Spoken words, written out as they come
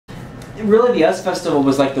really the US Festival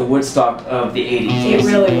was like the Woodstock of the 80s. It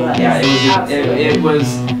really was. Yeah, it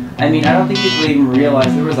was. I mean, I don't think people even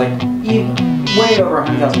realize there was like way over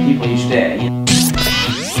 100,000 people each day.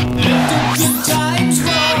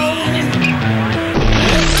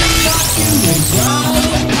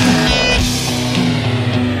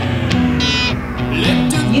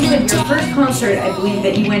 You know, your first concert, I believe,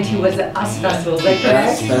 that you went to was the US Festival, is that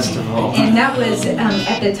correct? US Festival. And that was,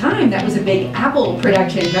 at the time, that was a big Apple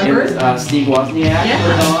production, remember? It was Steve Wosniak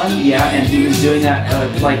was on, and he was doing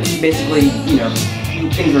that, like, basically, you know,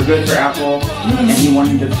 things were good for Apple, and he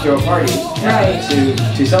wanted to throw a party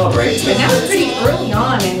to celebrate. And that was pretty early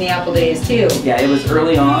on in the Apple days, too. Yeah, it was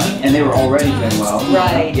early on, and they were already doing well.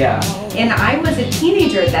 Right. Yeah. And I was a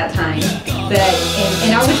teenager at that time, but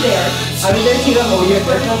and I was there. I was there too. Oh, you were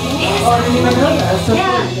there? Oh, I didn't even know that. So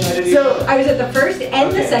yeah. So I was at the first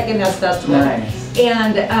and the second US Festival. Nice.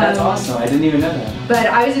 And that's awesome. I didn't even know that. But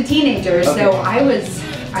I was a teenager, so I was,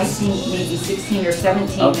 I think, maybe 16 or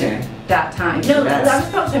 17 at that time. No, I was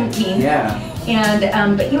about 17. Yeah.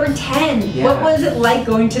 And but you were 10. Yeah. What was it like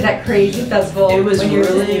going to that crazy festival? It was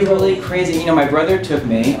really crazy. You know, my brother took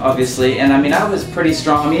me, obviously, and I mean, I was pretty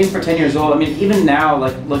strong. I mean, even for 10 years old. I mean, even now,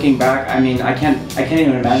 like looking back, I mean, I can't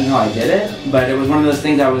even imagine how I did it. But it was one of those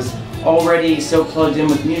things. I was already so plugged in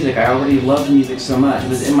with music. I already loved music so much. It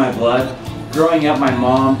was in my blood. Growing up, my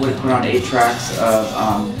mom would put on 8 tracks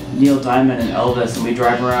of Neil Diamond and Elvis, and we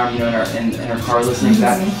drive around, you know, in her car listening to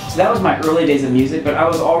that. So that was my early days of music, but I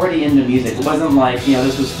was already into music. It wasn't like, you know,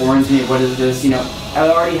 this was foreign to me, what is this, you know. I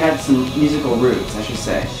already had some musical roots, I should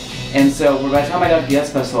say. And so by the time I got to the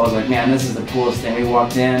US Festival, I was like, man, this is the coolest thing. We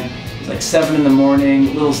walked in, it was like 7 in the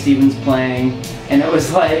morning, Little Steven's playing, and it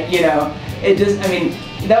was like, you know, it just, I mean,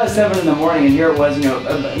 that was 7 in the morning, and here it was,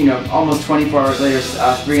 you know, almost 24 hours later,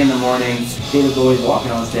 3 in the morning, David Bowie's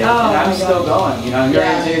walking on stage, and I'm still going, you know, I'm here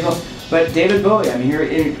at 10 years old. But David Bowie, I mean,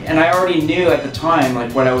 and I already knew at the time,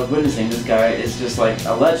 like, what I was witnessing. This guy is just like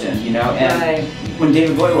a legend, you know. And when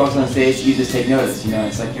David Bowie walks on stage, you just take notice, you know.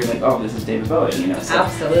 It's like you're like, oh, this is David Bowie, you know. So,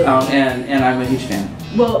 absolutely. And I'm a huge fan.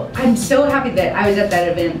 Well, I'm so happy that I was at that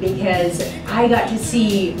event because I got to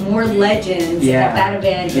see more legends at that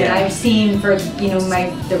event than I've seen for, you know,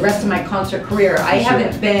 the rest of my concert career. I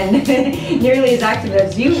haven't been nearly as active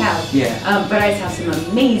as you have. Yeah. But I saw some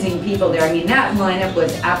amazing people there. I mean, that lineup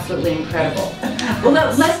was absolutely incredible. Well,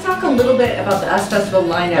 let's talk a little bit about the US Festival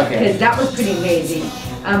lineup because that was pretty amazing.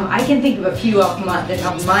 I can think of a few off the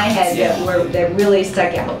top of my head that really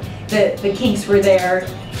stuck out. The Kinks were there.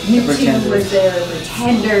 U2 was there,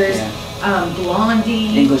 Pretenders,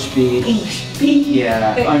 Blondie, English Beat,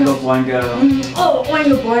 yeah, Oingo Boingo. Oh,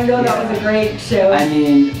 Oingo Boingo, that was a great show. I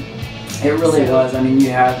mean, it really was. I mean, you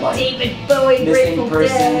had like David Bowie, Missing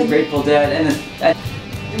Persons, Grateful Dead,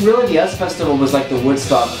 and really the US Festival was like the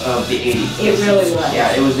Woodstock of the 80s. It really was.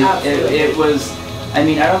 Yeah, it was. It was. I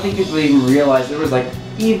mean, I don't think people even realized there was like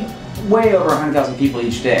way over 100,000 people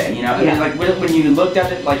each day, you know? I mean, like, when you looked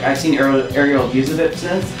at it, like, I've seen aerial views of it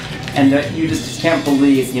since, and you just can't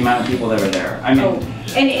believe the amount of people that were there. I mean...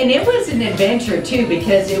 And it was an adventure, too,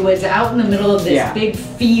 because it was out in the middle of this big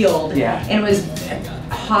field, and it was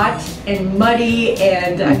hot and muddy,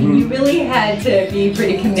 and, I mean, you really had to be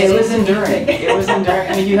pretty committed. It was enduring. It was enduring.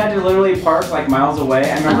 I mean, you had to literally park, like, miles away,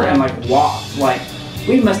 I remember, and, like, walk, like...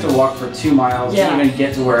 We must have walked for 2 miles to even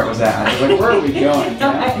get to where it was at. I was like, where are we going? You know?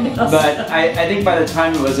 I know. But I think by the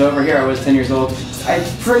time it was over here, I was 10 years old. I'm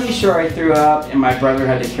pretty sure I threw up, and my brother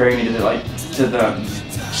had to carry me to the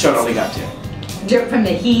shuttle we got to. From the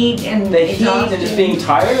heat and the heat and just being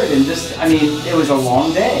tired and just, I mean, it was a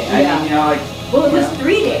long day. I mean, you know, like. Well, it was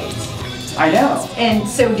 3 days. I know. And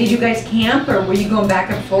so, did you guys camp, or were you going back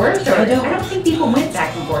and forth? Or I don't think people went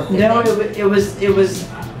back and forth. No, it was.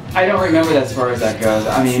 I don't remember that as far as that goes.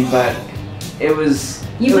 I mean, but it was...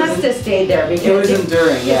 You must have stayed there because... It was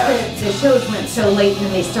enduring, the shows went so late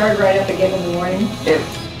and they started right up again in the morning.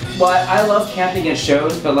 Well, I love camping at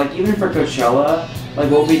shows, but like even for Coachella,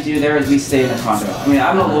 like what we do there is we stay in a condo. I mean,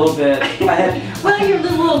 I'm a little bit... Well, you're a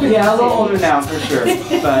little older. Yeah, a little older now, for sure.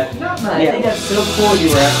 But not much. Yeah, I think that's so cool you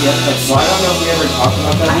were at the US Festival. I don't know if we ever talked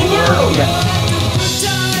about that before. I know.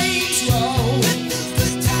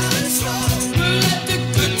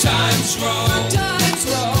 Strong.